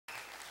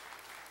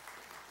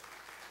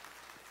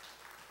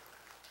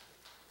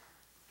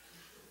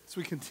As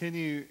we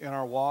continue in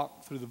our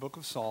walk through the book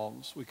of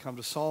Psalms, we come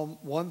to Psalm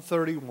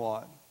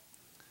 131.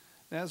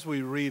 And as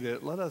we read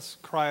it, let us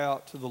cry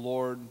out to the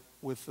Lord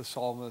with the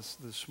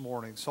psalmist this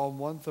morning. Psalm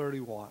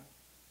 131.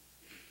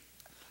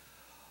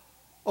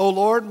 O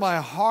Lord, my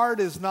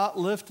heart is not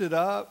lifted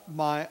up,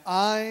 my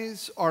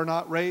eyes are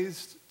not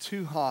raised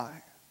too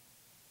high.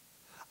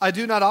 I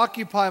do not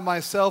occupy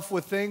myself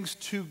with things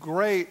too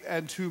great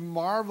and too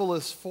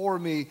marvelous for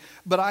me,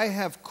 but I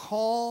have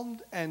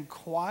calmed and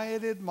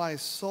quieted my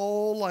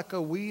soul like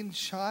a weaned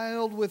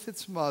child with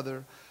its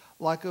mother.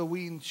 Like a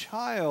weaned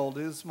child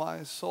is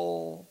my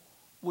soul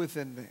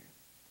within me.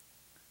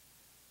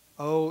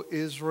 O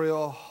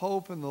Israel,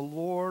 hope in the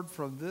Lord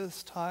from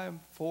this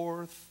time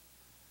forth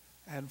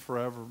and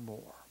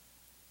forevermore.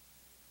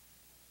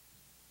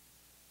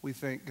 We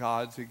thank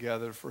God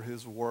together for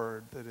his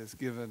word that is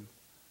given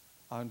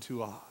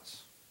unto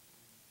us.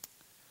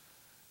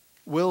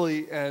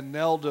 Willie and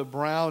Nelda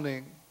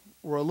Browning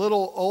were a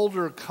little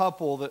older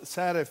couple that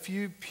sat a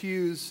few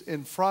pews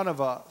in front of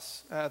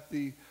us at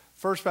the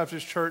First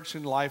Baptist Church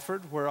in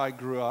Lyford, where I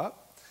grew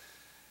up.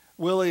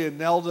 Willie and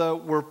Nelda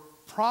were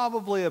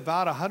probably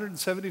about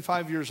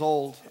 175 years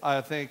old, I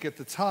think, at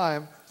the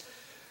time.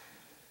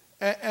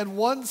 And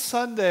one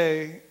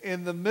Sunday,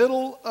 in the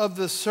middle of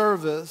the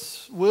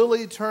service,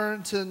 Willie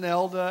turned to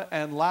Nelda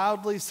and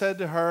loudly said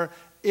to her,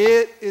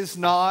 "It is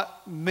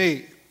not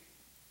me."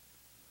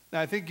 Now,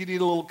 I think you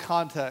need a little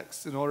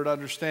context in order to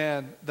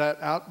understand that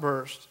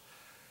outburst.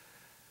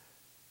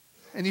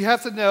 And you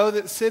have to know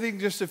that sitting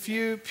just a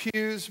few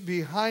pews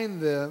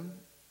behind them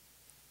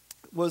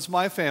was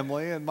my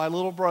family, and my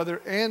little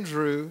brother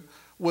Andrew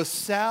was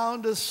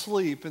sound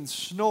asleep and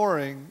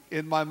snoring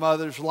in my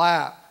mother's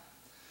lap.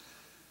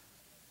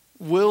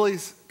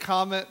 Willie's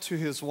comment to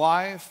his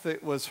wife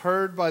that was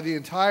heard by the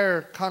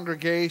entire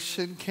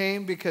congregation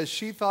came because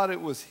she thought it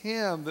was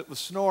him that was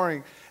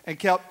snoring and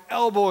kept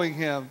elbowing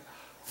him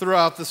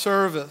throughout the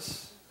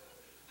service.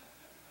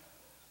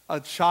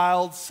 A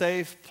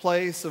child-safe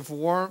place of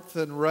warmth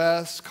and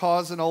rest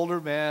caused an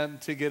older man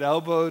to get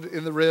elbowed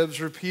in the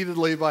ribs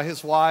repeatedly by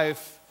his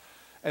wife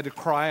and to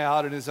cry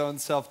out in his own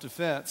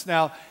self-defense.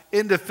 Now,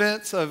 in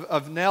defense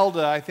of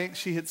Nelda, I think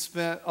she had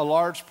spent a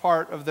large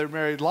part of their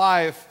married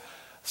life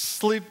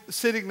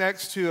sitting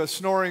next to a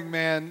snoring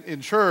man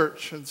in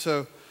church, and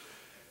so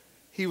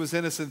he was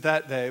innocent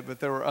that day,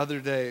 but there were other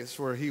days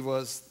where he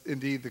was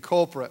indeed the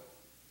culprit.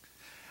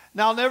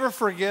 Now, I'll never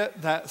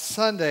forget that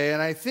Sunday,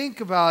 and I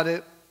think about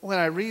it when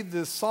I read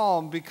this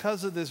psalm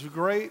because of this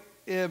great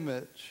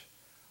image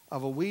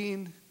of a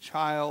weaned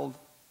child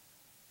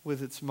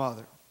with its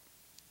mother.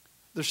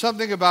 There's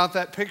something about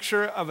that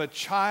picture of a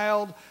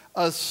child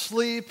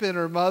asleep in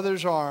her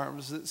mother's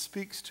arms that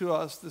speaks to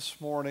us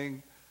this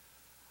morning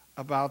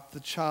about the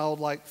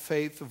childlike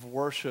faith of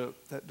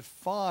worship that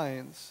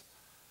defines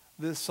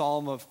this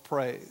psalm of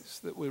praise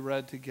that we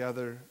read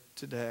together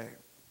today.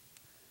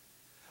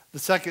 The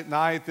second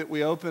night that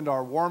we opened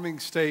our warming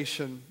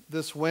station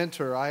this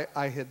winter,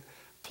 I had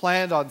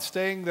planned on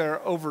staying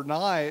there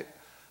overnight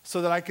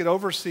so that I could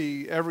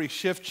oversee every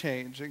shift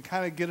change and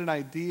kind of get an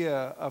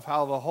idea of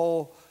how the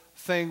whole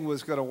thing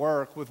was going to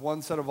work, with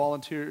one set of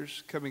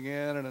volunteers coming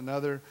in and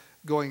another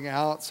going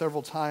out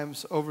several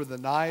times over the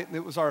night. And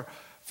it was our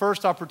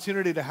first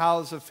opportunity to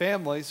house a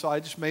family, so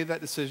I just made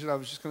that decision. I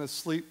was just going to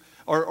sleep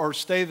or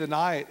stay the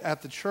night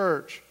at the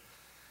church.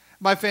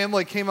 My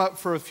family came up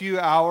for a few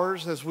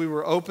hours as we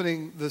were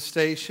opening the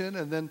station,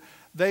 and then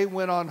they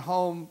went on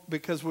home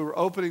because we were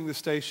opening the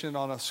station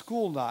on a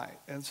school night,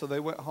 and so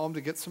they went home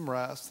to get some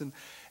rest. And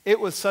it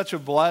was such a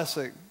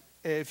blessing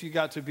if you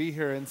got to be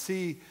here and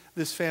see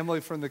this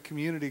family from the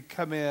community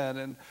come in,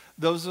 and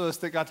those of us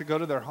that got to go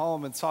to their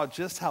home and saw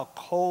just how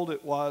cold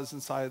it was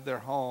inside their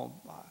home.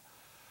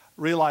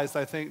 Realized,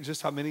 I think,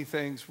 just how many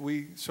things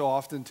we so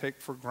often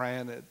take for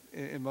granted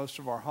in most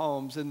of our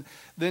homes. And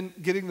then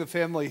getting the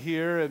family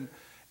here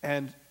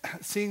and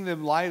seeing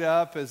them light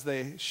up as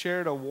they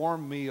shared a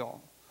warm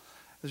meal.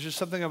 There's just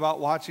something about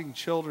watching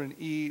children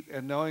eat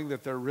and knowing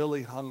that they're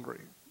really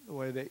hungry the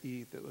way they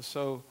eat that was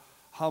so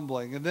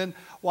humbling. And then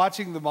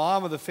watching the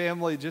mom of the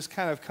family just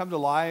kind of come to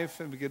life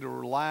and begin to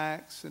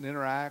relax and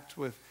interact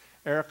with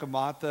Erica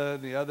Mata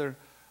and the other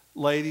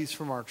ladies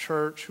from our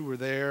church who were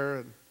there.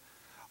 And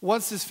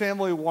once this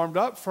family warmed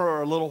up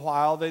for a little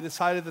while, they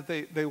decided that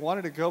they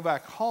wanted to go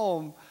back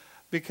home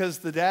because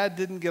the dad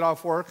didn't get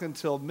off work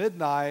until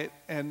midnight,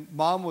 and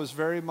mom was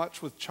very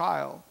much with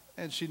child.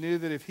 And she knew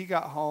that if he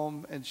got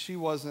home and she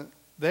wasn't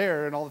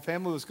there and all the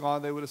family was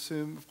gone, they would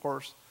assume, of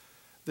course,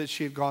 that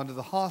she had gone to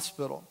the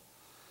hospital.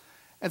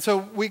 And so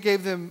we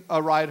gave them a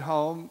ride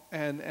home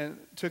and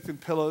took them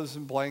pillows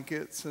and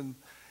blankets, and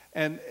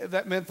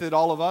that meant that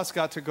all of us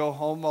got to go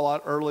home a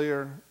lot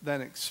earlier than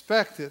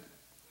expected.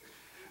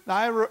 Now,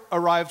 I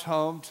arrived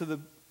home to the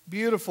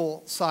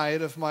beautiful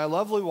sight of my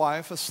lovely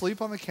wife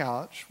asleep on the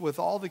couch with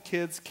all the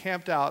kids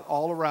camped out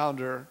all around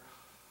her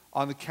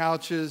on the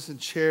couches and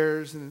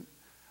chairs and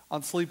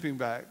on sleeping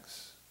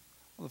bags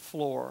on the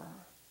floor.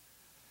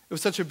 It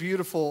was such a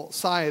beautiful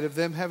sight of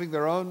them having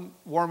their own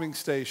warming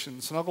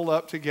station, snuggled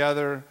up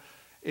together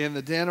in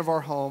the den of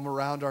our home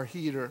around our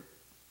heater.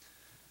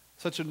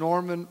 Such a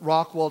Norman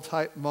Rockwell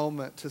type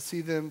moment to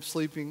see them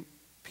sleeping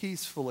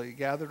peacefully,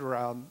 gathered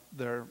around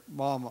their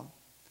mama.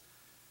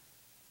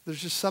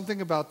 There's just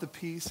something about the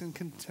peace and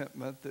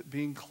contentment that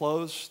being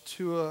close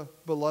to a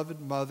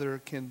beloved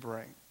mother can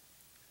bring.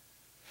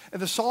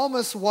 And the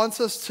psalmist wants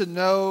us to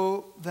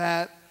know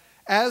that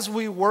as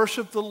we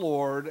worship the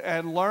Lord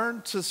and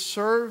learn to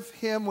serve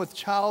him with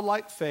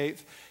childlike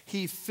faith,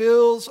 he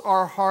fills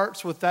our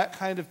hearts with that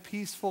kind of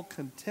peaceful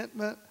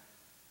contentment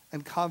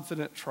and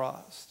confident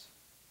trust.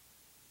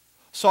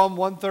 Psalm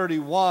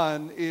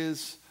 131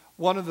 is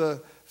one of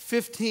the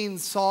 15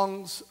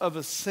 songs of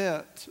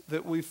ascent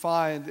that we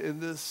find in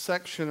this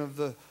section of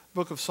the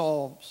book of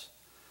Psalms.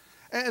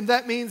 And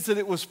that means that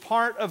it was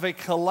part of a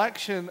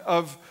collection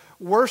of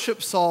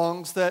worship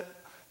songs that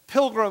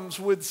pilgrims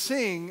would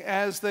sing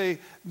as they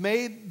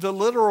made the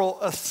literal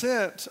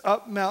ascent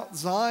up Mount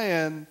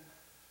Zion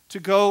to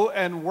go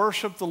and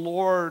worship the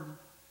Lord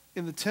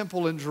in the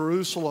temple in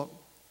Jerusalem.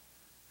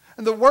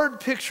 And the word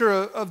picture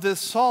of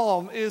this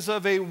psalm is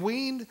of a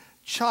weaned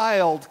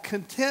child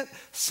content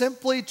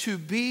simply to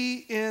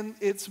be in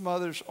its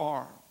mother's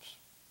arms.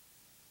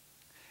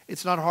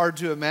 It's not hard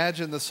to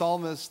imagine the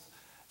psalmist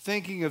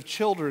thinking of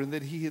children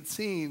that he had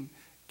seen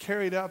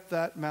carried up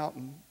that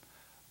mountain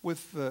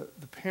with the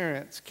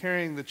parents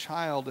carrying the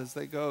child as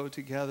they go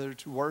together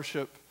to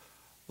worship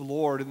the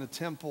Lord in the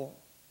temple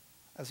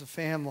as a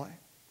family.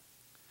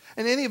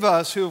 And any of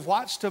us who have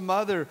watched a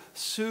mother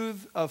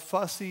soothe a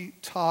fussy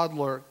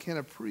toddler can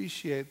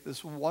appreciate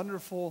this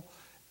wonderful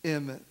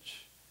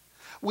image.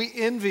 We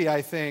envy,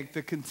 I think,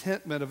 the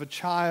contentment of a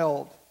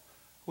child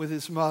with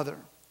his mother.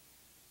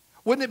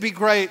 Wouldn't it be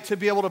great to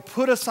be able to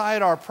put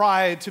aside our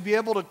pride, to be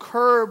able to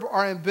curb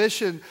our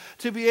ambition,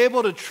 to be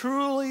able to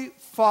truly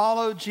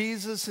follow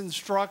Jesus'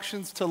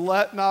 instructions to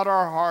let not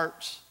our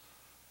hearts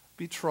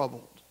be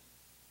troubled,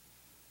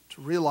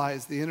 to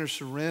realize the inner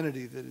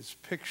serenity that is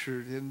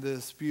pictured in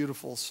this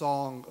beautiful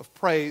song of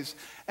praise.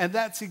 And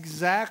that's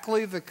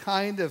exactly the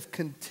kind of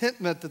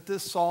contentment that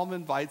this psalm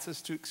invites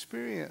us to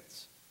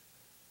experience.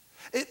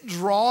 It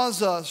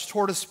draws us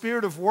toward a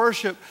spirit of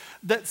worship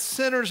that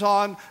centers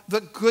on the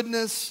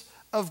goodness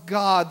of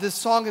God. This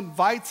song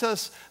invites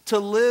us to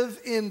live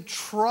in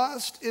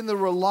trust in the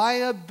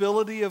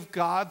reliability of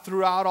God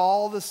throughout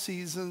all the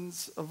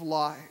seasons of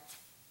life.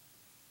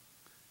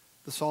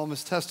 The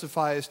psalmist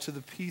testifies to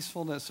the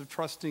peacefulness of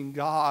trusting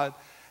God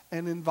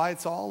and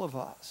invites all of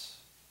us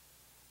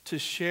to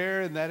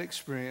share in that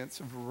experience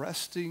of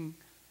resting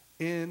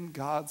in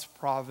God's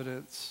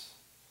providence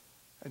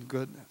and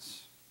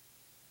goodness.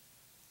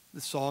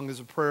 This song is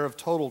a prayer of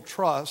total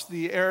trust.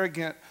 The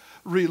arrogant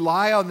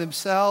rely on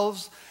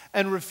themselves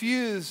and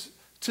refuse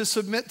to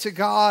submit to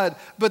God,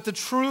 but the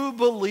true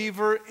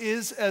believer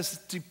is as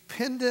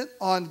dependent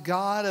on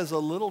God as a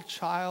little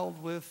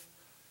child with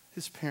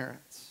his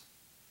parents.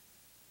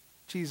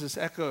 Jesus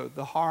echoed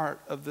the heart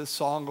of this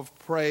song of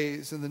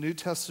praise in the New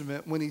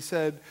Testament when he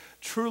said,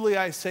 "Truly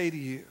I say to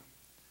you,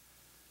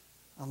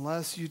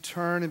 unless you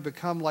turn and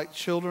become like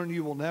children,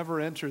 you will never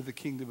enter the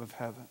kingdom of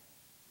heaven.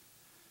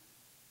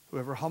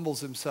 Whoever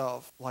humbles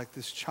himself like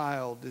this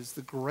child is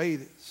the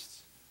greatest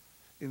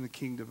in the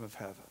kingdom of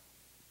heaven."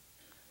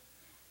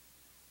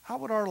 How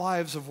would our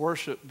lives of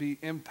worship be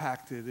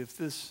impacted if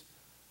this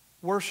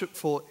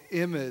worshipful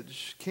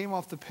image came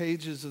off the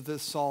pages of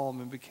this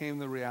psalm and became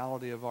the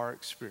reality of our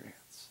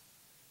experience?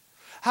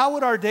 How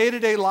would our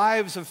day-to-day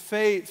lives of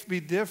faith be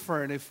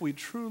different if we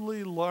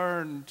truly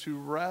learned to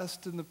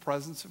rest in the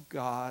presence of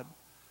God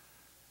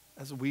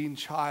as a weaned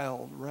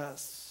child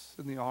rests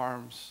in the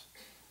arms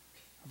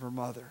of her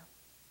mother?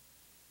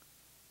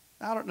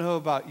 I don't know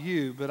about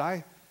you, but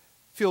I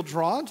feel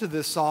drawn to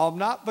this psalm,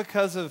 not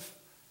because of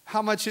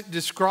how much it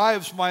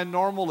describes my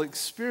normal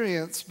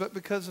experience, but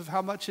because of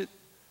how much it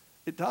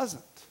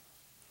doesn't.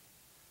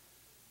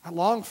 I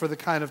long for the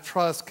kind of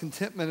trust,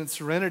 contentment, and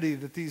serenity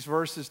that these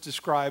verses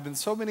describe, and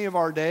so many of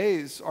our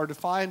days are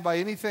defined by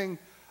anything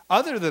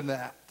other than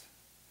that.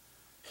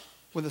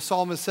 When the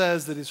psalmist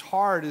says that his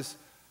heart is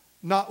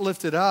not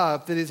lifted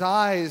up, that his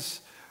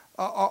eyes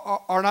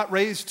are not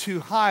raised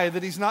too high,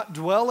 that he's not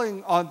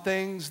dwelling on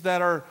things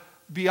that are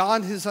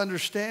beyond his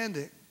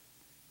understanding,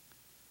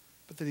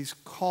 but that he's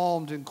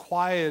calmed and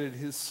quieted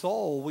his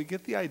soul, we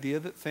get the idea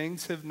that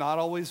things have not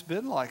always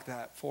been like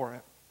that for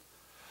him.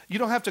 You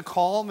don't have to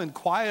calm and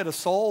quiet a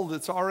soul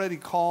that's already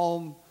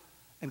calm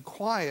and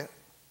quiet.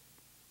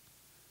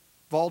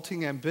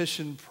 Vaulting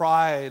ambition,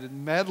 pride,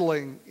 and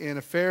meddling in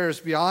affairs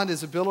beyond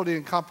his ability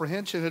and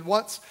comprehension had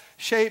once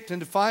shaped and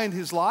defined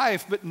his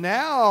life, but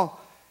now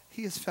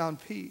he has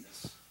found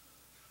peace.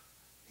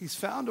 He's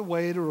found a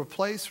way to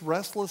replace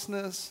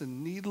restlessness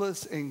and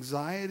needless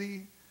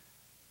anxiety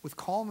with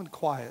calm and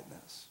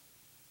quietness.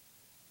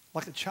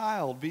 Like a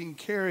child being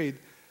carried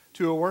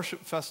to a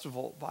worship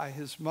festival by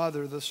his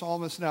mother, the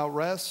psalmist now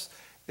rests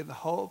in the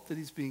hope that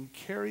he's being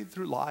carried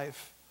through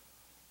life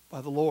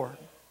by the Lord,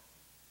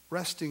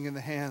 resting in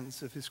the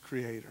hands of his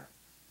Creator.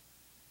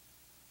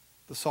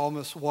 The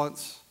psalmist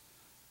wants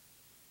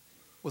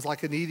was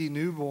like a needy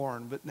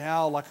newborn, but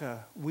now like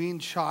a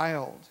weaned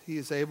child, he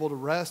is able to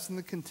rest in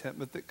the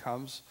contentment that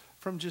comes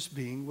from just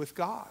being with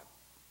God.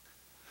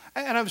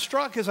 And I'm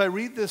struck as I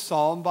read this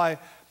psalm by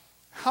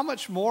how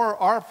much more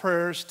our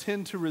prayers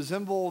tend to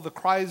resemble the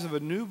cries of a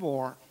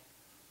newborn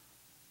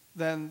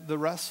than the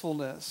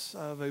restfulness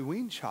of a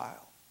weaned child.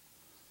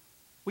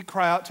 We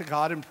cry out to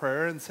God in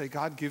prayer and say,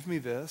 God, give me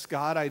this.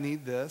 God, I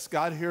need this.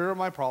 God, here are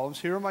my problems.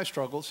 Here are my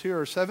struggles. Here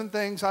are 7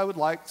 things I would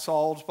like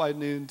solved by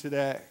noon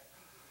today.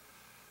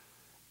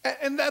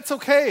 And that's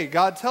okay.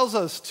 God tells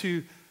us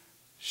to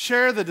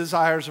share the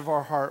desires of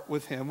our heart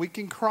with him. We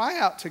can cry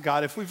out to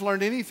God. If we've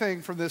learned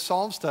anything from this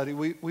psalm study,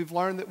 we've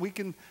learned that we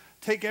can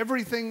take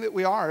everything that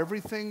we are,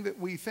 everything that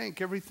we think,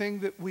 everything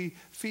that we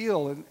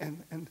feel,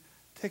 and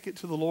take it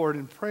to the Lord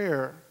in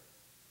prayer.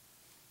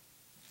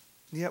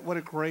 And yet, what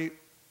a great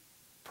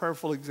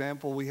prayerful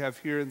example we have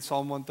here in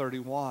Psalm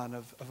 131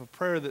 of a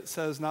prayer that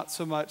says not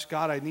so much,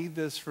 God, I need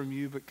this from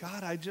you, but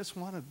God, I just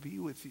want to be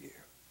with you.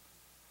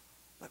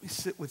 Let me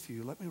sit with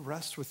you. Let me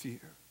rest with you.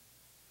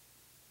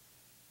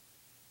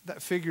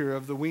 That figure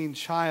of the weaned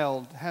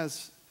child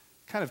has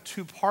kind of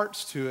 2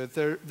 parts to it.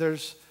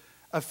 There's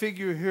a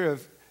figure here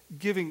of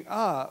giving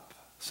up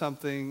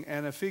something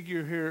and a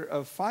figure here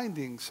of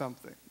finding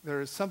something. There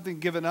is something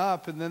given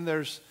up, and then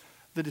there's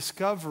the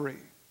discovery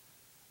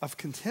of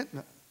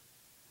contentment.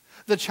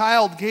 The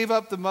child gave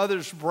up the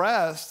mother's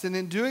breast, and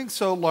in doing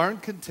so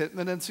learned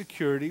contentment and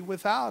security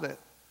without it.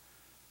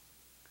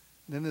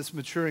 And in this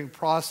maturing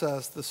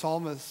process, the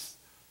psalmist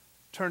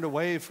turned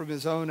away from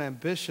his own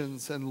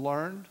ambitions and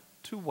learned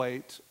to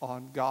wait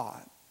on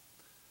God.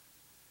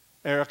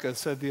 Erica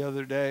said the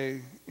other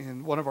day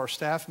in one of our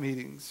staff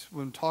meetings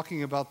when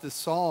talking about this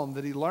psalm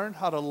that he learned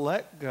how to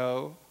let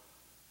go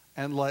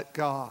and let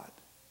God.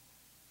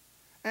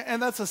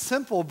 And that's a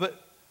simple but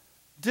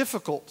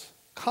difficult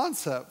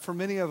concept for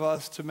many of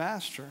us to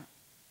master.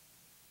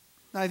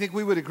 Now, I think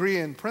we would agree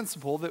in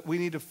principle that we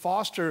need to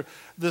foster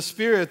the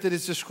spirit that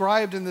is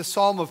described in this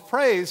psalm of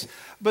praise,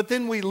 but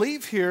then we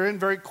leave here and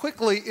very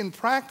quickly in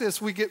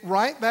practice we get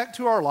right back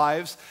to our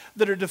lives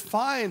that are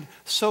defined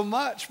so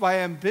much by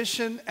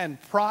ambition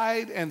and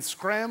pride and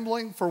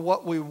scrambling for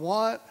what we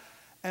want,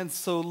 and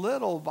so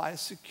little by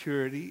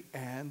security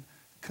and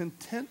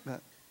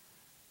contentment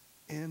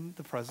in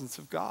the presence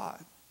of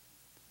God.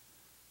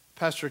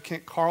 Pastor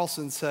Kent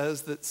Carlson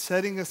says that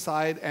setting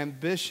aside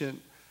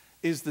ambition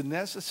is the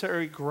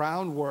necessary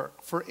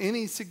groundwork for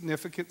any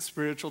significant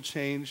spiritual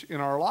change in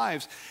our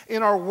lives.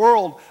 In our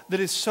world that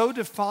is so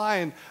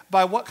defined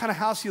by what kind of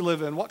house you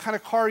live in, what kind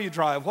of car you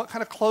drive, what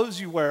kind of clothes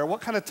you wear,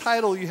 what kind of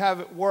title you have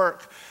at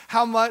work,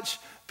 how much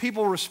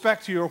people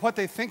respect you or what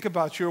they think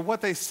about you or what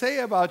they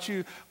say about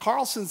you,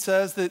 Carlson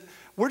says that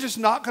we're just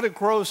not going to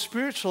grow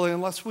spiritually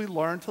unless we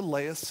learn to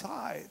lay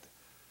aside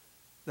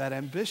that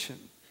ambition.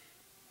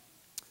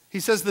 He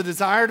says the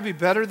desire to be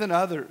better than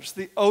others,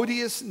 the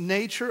odious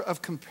nature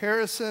of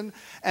comparison,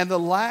 and the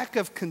lack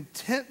of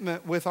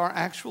contentment with our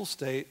actual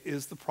state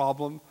is the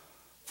problem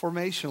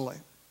formationally.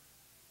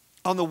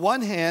 On the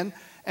one hand,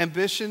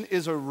 ambition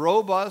is a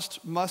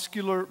robust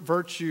muscular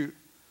virtue.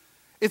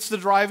 It's the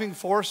driving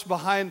force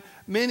behind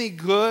many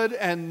good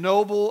and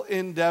noble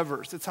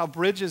endeavors. It's how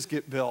bridges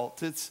get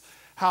built. It's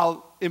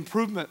how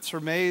improvements are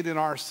made in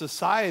our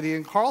society.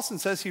 And Carlson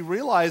says he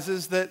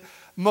realizes that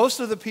most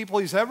of the people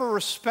he's ever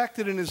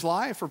respected in his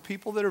life are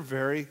people that are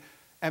very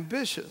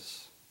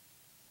ambitious.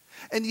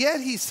 And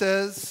yet he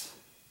says,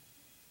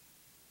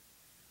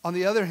 on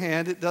the other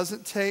hand, it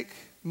doesn't take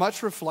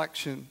much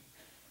reflection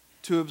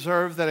to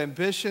observe that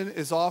ambition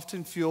is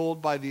often fueled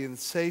by the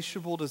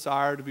insatiable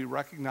desire to be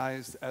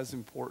recognized as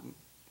important.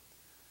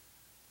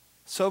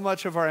 So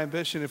much of our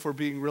ambition, if we're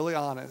being really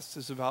honest,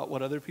 is about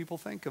what other people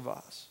think of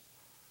us,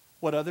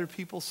 what other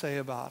people say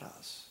about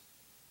us,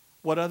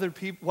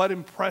 what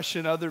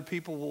impression other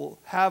people will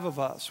have of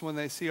us when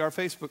they see our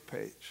Facebook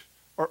page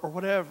or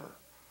whatever.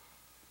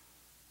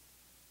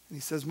 And he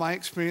says, my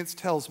experience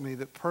tells me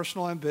that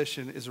personal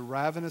ambition is a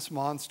ravenous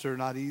monster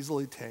not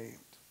easily tamed.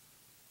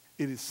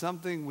 It is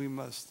something we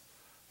must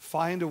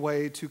find a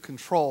way to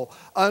control.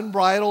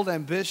 Unbridled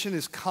ambition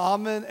is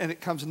common and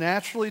it comes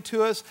naturally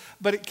to us,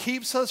 but it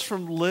keeps us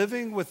from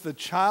living with the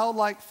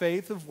childlike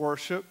faith of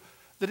worship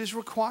that is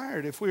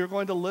required if we are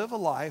going to live a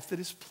life that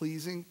is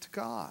pleasing to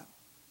God.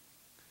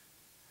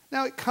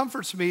 Now, it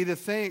comforts me to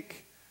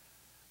think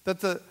that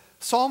the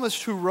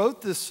psalmist who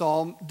wrote this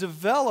psalm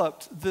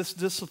developed this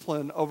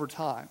discipline over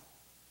time.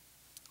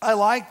 I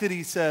like that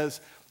he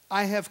says,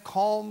 I have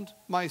calmed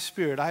my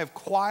spirit. I have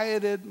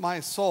quieted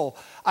my soul.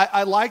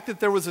 I like that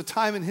there was a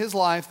time in his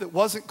life that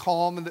wasn't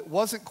calm and that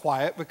wasn't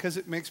quiet because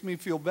it makes me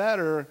feel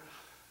better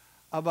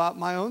about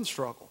my own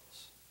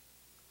struggles.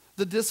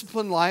 The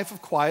disciplined life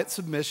of quiet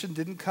submission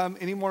didn't come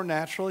any more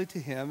naturally to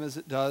him as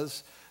it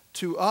does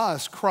to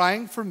us.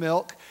 Crying for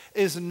milk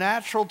is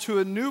natural to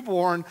a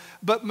newborn,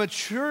 but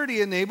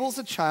maturity enables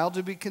a child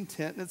to be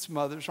content in its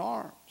mother's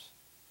arms.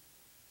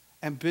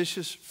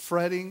 Ambitious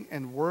fretting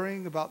and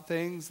worrying about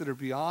things that are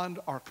beyond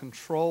our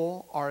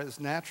control are as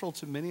natural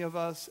to many of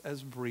us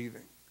as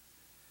breathing.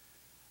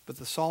 But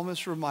the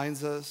psalmist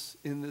reminds us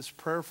in this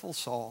prayerful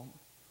psalm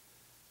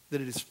that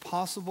it is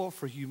possible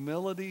for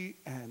humility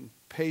and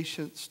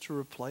patience to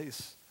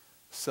replace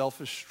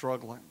selfish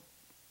struggling.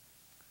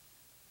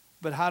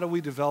 But how do we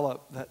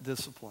develop that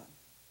discipline?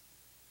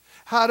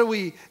 How do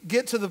we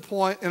get to the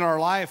point in our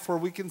life where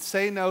we can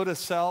say no to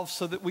self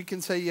so that we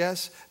can say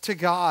yes to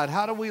God?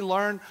 How do we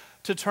learn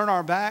to turn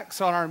our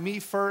backs on our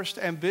me-first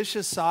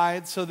ambitious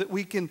side so that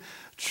we can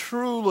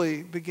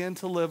truly begin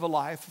to live a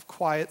life of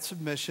quiet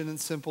submission and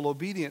simple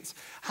obedience?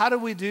 How do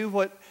we do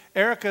what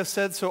Erica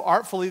said so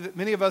artfully that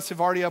many of us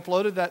have already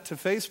uploaded that to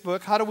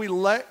Facebook? How do we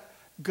let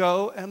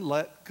go and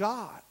let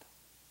God?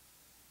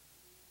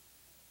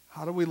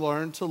 How do we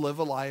learn to live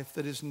a life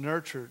that is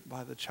nurtured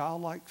by the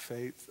childlike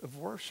faith of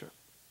worship?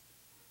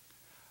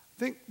 I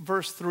think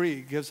verse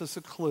 3 gives us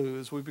a clue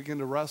as we begin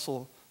to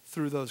wrestle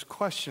through those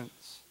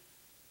questions.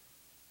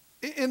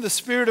 In the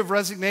spirit of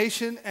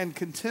resignation and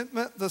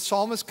contentment, the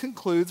psalmist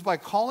concludes by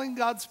calling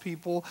God's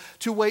people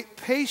to wait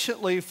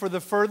patiently for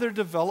the further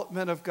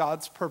development of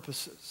God's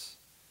purposes.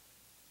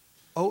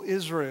 O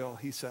Israel,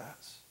 he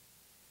says,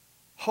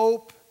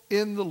 hope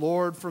in the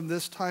Lord from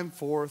this time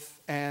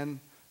forth and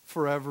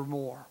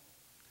forevermore.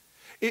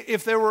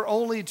 If there were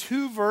only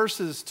 2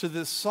 verses to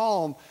this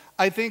psalm,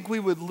 I think we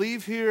would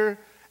leave here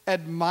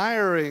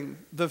admiring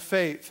the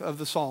faith of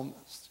the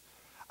psalmist.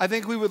 I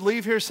think we would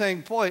leave here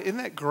saying, boy, isn't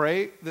that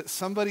great that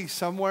somebody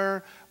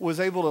somewhere was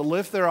able to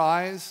lift their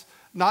eyes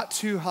not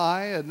too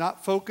high and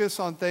not focus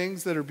on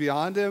things that are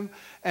beyond him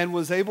and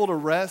was able to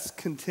rest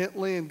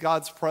contently in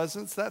God's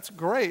presence. That's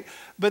great.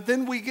 But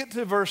then we get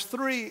to verse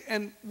 3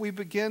 and we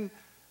begin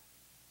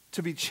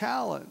to be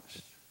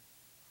challenged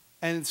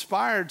and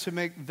inspired to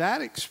make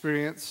that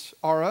experience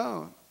our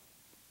own.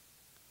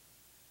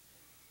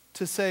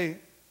 To say,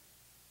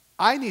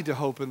 I need to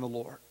hope in the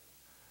Lord.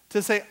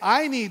 To say,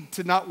 I need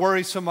to not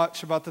worry so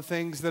much about the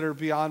things that are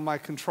beyond my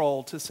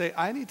control. To say,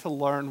 I need to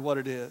learn what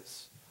it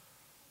is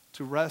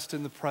to rest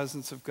in the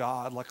presence of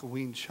God like a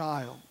weaned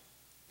child.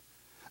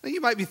 Now,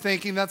 you might be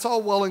thinking that's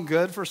all well and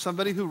good for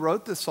somebody who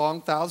wrote this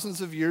song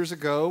thousands of years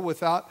ago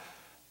without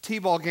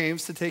t-ball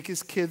games to take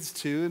his kids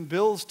to and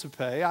bills to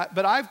pay.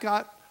 But I've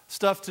got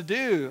stuff to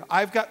do.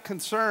 I've got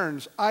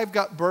concerns. I've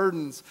got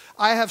burdens.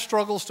 I have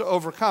struggles to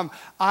overcome.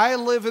 I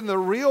live in the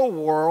real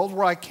world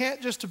where I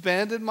can't just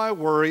abandon my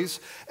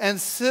worries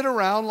and sit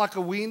around like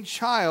a weaned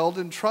child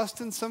and trust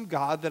in some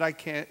God that I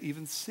can't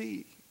even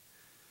see.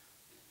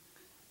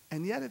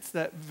 And yet it's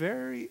that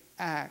very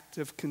act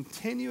of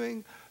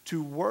continuing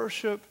to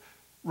worship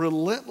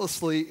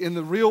relentlessly in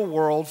the real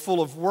world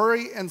full of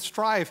worry and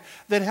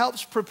strife that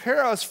helps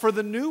prepare us for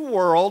the new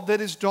world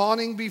that is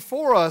dawning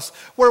before us,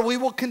 where we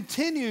will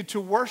continue to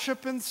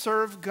worship and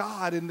serve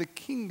God in the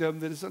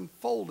kingdom that is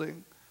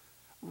unfolding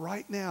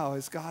right now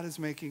as God is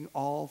making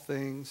all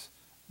things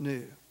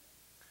new.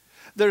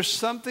 There's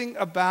something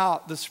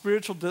about the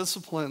spiritual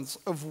disciplines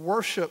of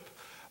worship,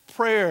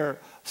 prayer,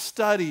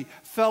 study,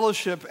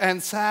 fellowship,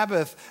 and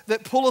Sabbath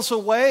that pull us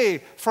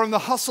away from the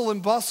hustle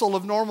and bustle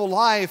of normal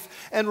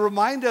life and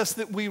remind us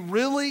that we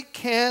really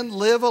can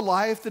live a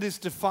life that is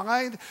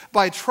defined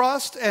by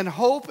trust and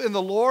hope in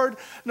the Lord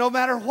no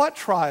matter what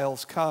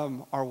trials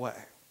come our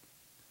way.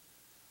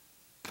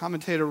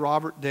 Commentator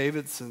Robert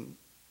Davidson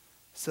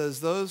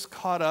says those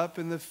caught up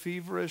in the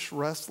feverish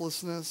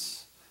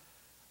restlessness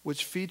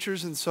which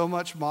features in so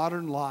much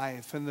modern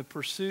life and the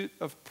pursuit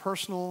of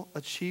personal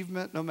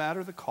achievement, no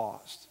matter the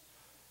cost,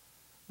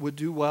 would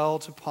do well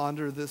to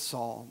ponder this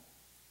psalm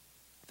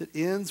that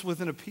ends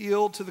with an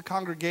appeal to the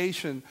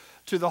congregation,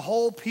 to the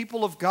whole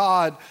people of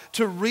God,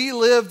 to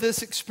relive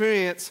this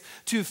experience,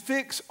 to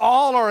fix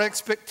all our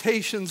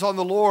expectations on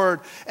the Lord.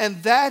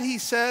 And that, he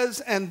says,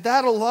 and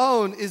that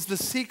alone is the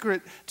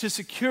secret to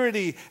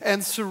security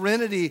and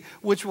serenity,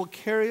 which will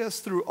carry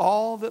us through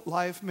all that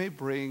life may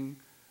bring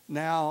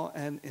now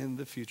and in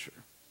the future.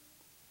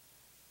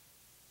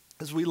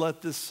 As we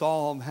let this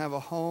psalm have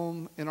a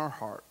home in our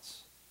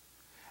hearts,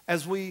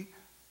 as we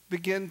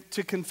begin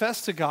to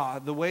confess to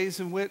God the ways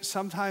in which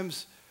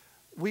sometimes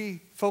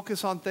we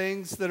focus on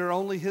things that are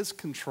only His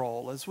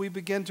control, as we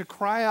begin to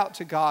cry out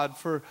to God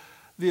for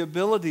the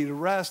ability to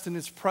rest in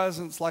His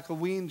presence like a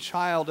weaned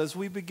child, as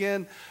we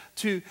begin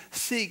to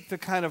seek the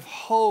kind of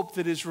hope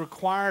that is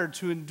required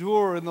to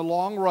endure in the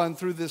long run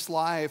through this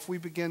life, we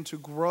begin to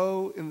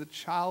grow in the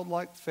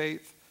childlike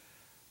faith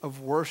of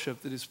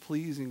worship that is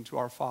pleasing to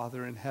our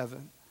Father in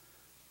heaven.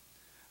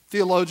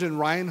 Theologian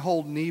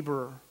Reinhold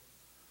Niebuhr,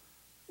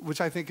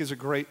 which I think is a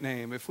great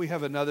name. If we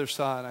have another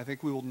son, I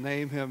think we will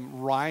name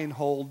him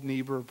Reinhold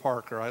Niebuhr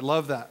Parker. I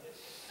love that.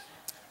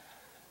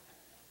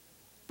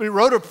 But he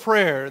wrote a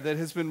prayer that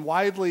has been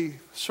widely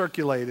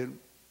circulated,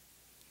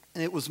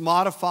 and it was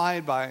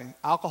modified by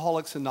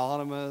Alcoholics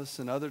Anonymous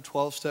and other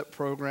 12-step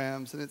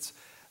programs, and it's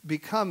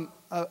become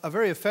a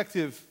very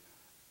effective,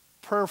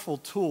 prayerful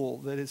tool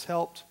that has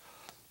helped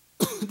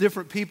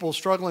different people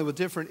struggling with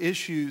different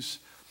issues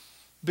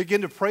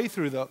begin to pray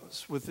through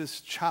those with this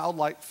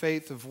childlike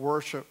faith of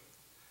worship.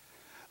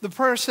 The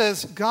prayer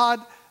says, God,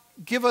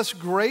 give us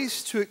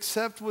grace to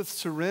accept with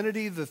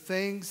serenity the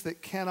things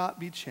that cannot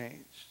be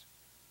changed.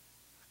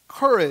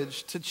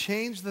 Courage to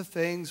change the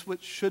things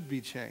which should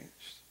be changed.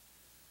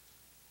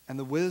 And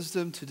the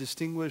wisdom to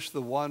distinguish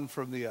the one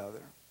from the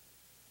other.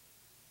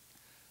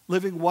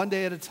 Living one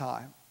day at a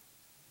time.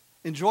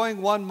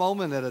 Enjoying one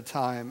moment at a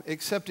time.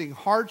 Accepting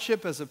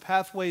hardship as a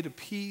pathway to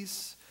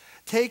peace.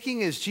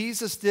 Taking, as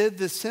Jesus did,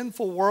 this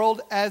sinful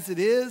world as it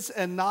is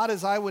and not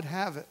as I would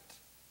have it.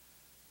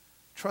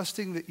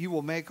 Trusting that you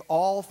will make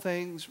all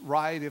things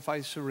right if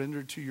I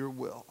surrender to your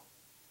will,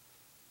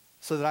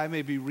 so that I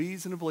may be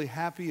reasonably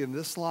happy in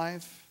this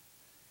life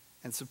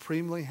and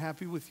supremely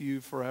happy with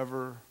you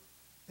forever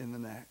in the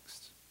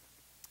next.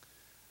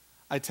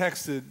 I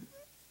texted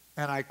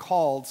and I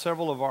called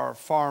several of our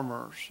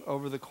farmers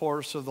over the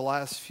course of the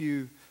last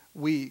few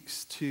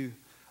weeks to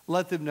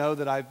let them know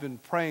that I've been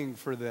praying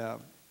for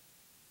them.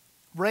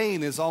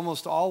 Rain is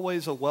almost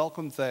always a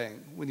welcome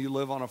thing when you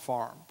live on a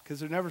farm,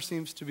 because there never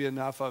seems to be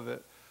enough of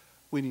it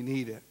when you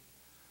need it.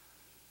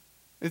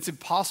 It's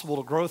impossible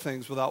to grow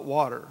things without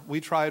water.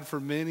 We tried for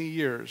many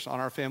years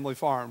on our family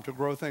farm to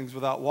grow things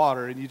without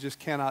water, and you just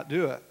cannot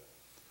do it.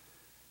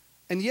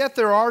 And yet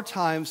there are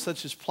times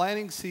such as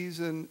planting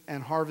season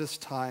and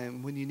harvest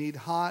time when you need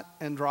hot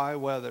and dry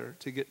weather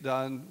to get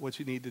done what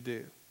you need to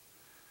do.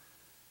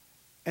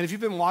 And if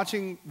you've been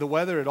watching the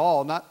weather at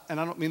all, and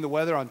I don't mean the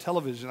weather on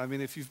television, I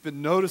mean if you've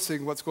been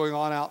noticing what's going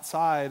on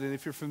outside, and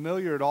if you're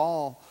familiar at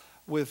all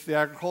with the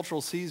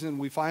agricultural season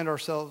we find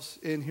ourselves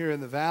in here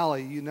in the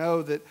valley, you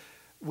know that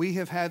we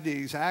have had the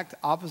exact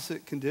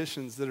opposite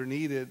conditions that are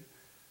needed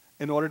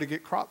in order to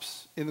get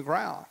crops in the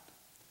ground.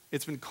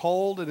 It's been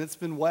cold and it's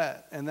been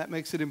wet, and that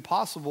makes it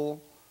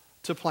impossible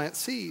to plant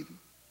seed.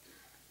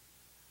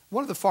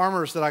 One of the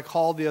farmers that I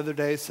called the other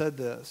day said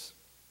this: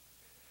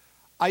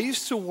 I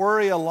used to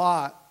worry a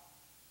lot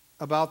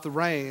about the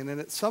rain,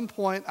 and at some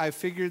point I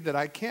figured that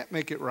I can't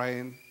make it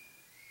rain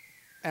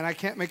and I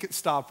can't make it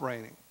stop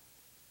raining.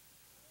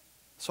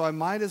 So I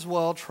might as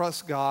well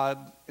trust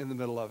God in the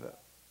middle of it.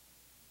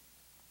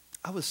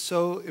 I was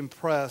so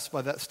impressed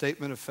by that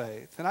statement of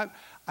faith. And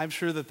I'm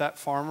sure that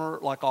farmer,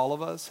 like all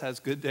of us,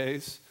 has good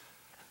days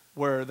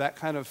where that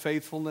kind of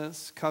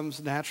faithfulness comes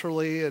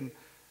naturally, and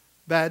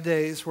bad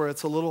days where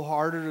it's a little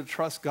harder to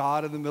trust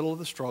God in the middle of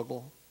the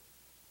struggle.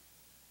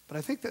 But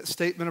I think that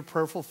statement of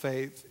prayerful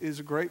faith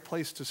is a great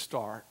place to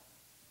start.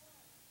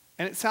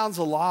 And it sounds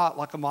a lot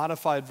like a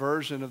modified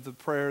version of the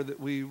prayer that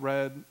we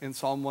read in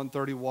Psalm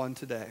 131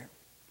 today.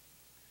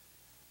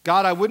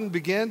 God, I wouldn't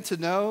begin to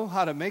know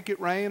how to make it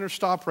rain or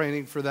stop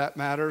raining for that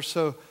matter,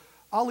 so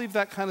I'll leave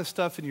that kind of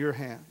stuff in your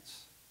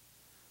hands.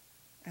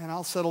 And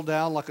I'll settle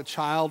down like a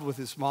child with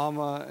his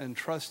mama and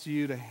trust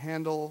you to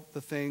handle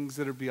the things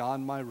that are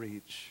beyond my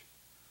reach.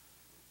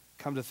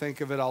 Come to think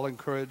of it, I'll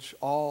encourage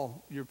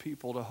all your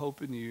people to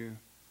hope in you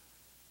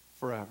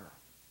forever.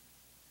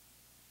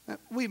 Now,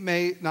 we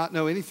may not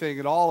know anything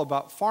at all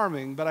about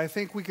farming, but I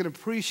think we can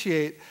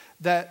appreciate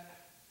that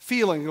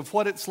feeling of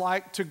what it's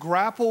like to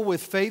grapple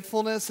with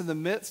faithfulness in the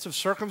midst of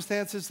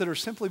circumstances that are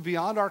simply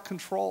beyond our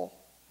control.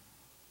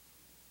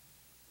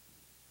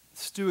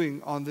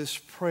 Stewing on this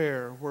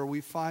prayer where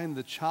we find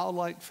the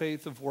childlike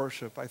faith of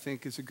worship, I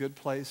think, is a good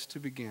place to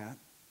begin,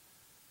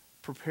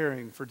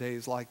 preparing for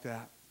days like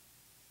that.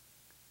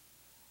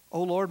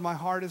 Oh Lord, my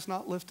heart is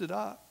not lifted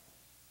up.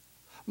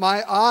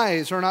 My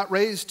eyes are not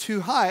raised too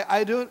high.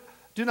 I do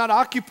not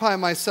occupy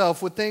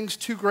myself with things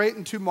too great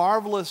and too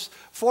marvelous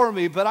for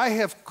me, but I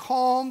have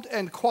calmed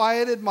and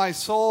quieted my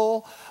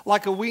soul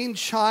like a weaned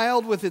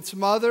child with its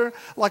mother.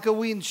 Like a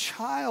weaned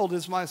child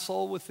is my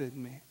soul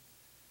within me.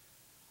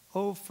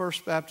 Oh,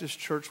 First Baptist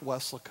Church,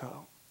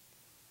 Weslaco,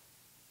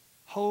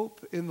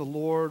 hope in the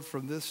Lord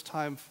from this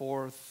time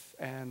forth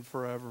and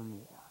forevermore.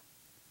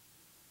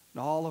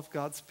 And all of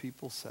God's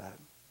people said,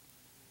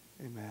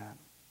 amen.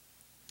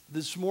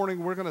 This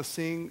morning we're going to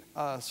sing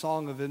a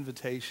song of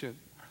invitation.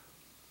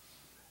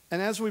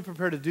 And as we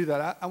prepare to do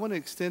that, I want to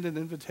extend an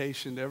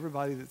invitation to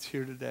everybody that's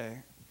here today.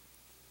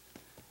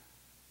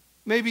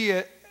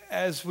 Maybe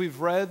as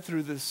we've read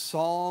through this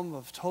psalm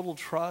of total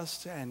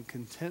trust and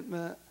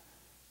contentment,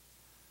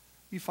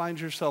 you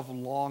find yourself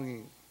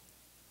longing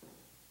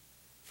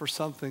for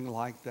something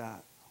like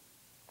that.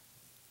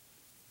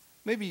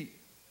 Maybe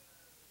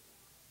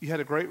you had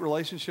a great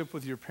relationship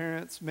with your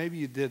parents. Maybe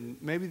you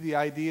didn't. Maybe the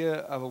idea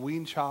of a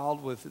weaned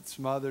child with its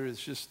mother is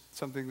just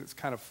something that's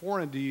kind of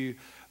foreign to you.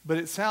 But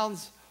it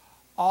sounds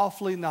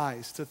awfully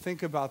nice to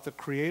think about the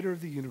creator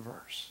of the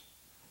universe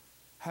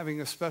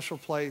having a special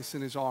place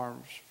in his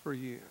arms for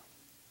you.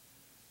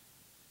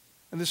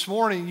 And this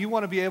morning, you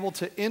want to be able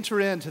to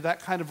enter into that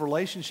kind of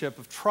relationship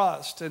of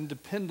trust and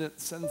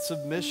dependence and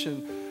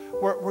submission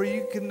where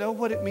you can know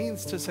what it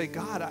means to say,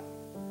 God,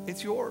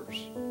 it's yours.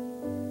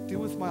 Do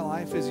with my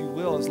life as you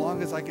will, as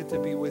long as I get to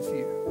be with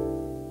you.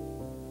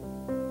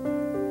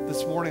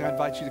 This morning, I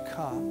invite you to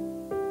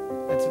come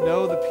and to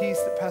know the peace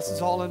that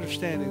passes all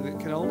understanding that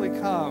can only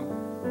come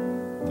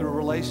through a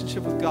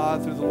relationship with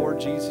God through the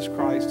Lord Jesus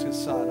Christ,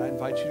 his Son. I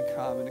invite you to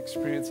come and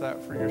experience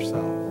that for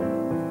yourself.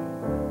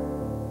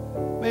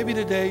 Maybe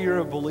today you're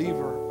a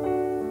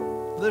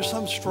believer. There's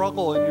some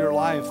struggle in your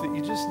life that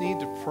you just need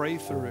to pray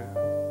through.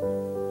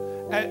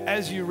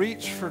 As you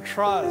reach for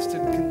trust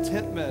and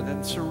contentment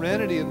and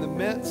serenity in the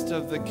midst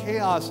of the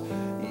chaos,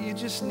 you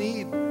just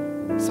need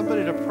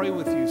somebody to pray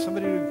with you,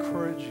 somebody to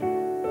encourage you.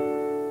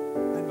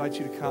 I invite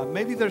you to come.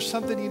 Maybe there's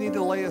something you need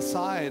to lay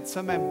aside,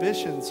 some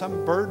ambition,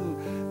 some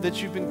burden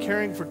that you've been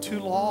carrying for too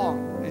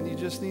long, and you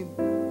just need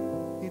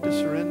to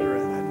surrender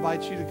it. I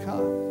invite you to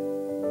come.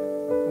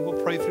 And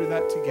we'll pray through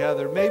that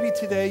together. Maybe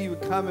today you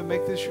would come and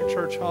make this your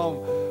church home,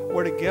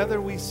 where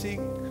together we seek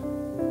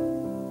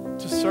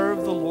to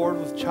serve the Lord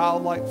with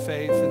childlike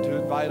faith and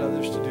to invite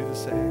others to do the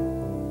same.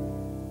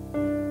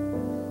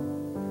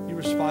 You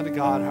respond to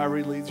God however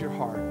He leads your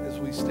heart as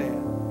we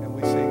stand and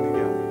we sing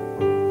together.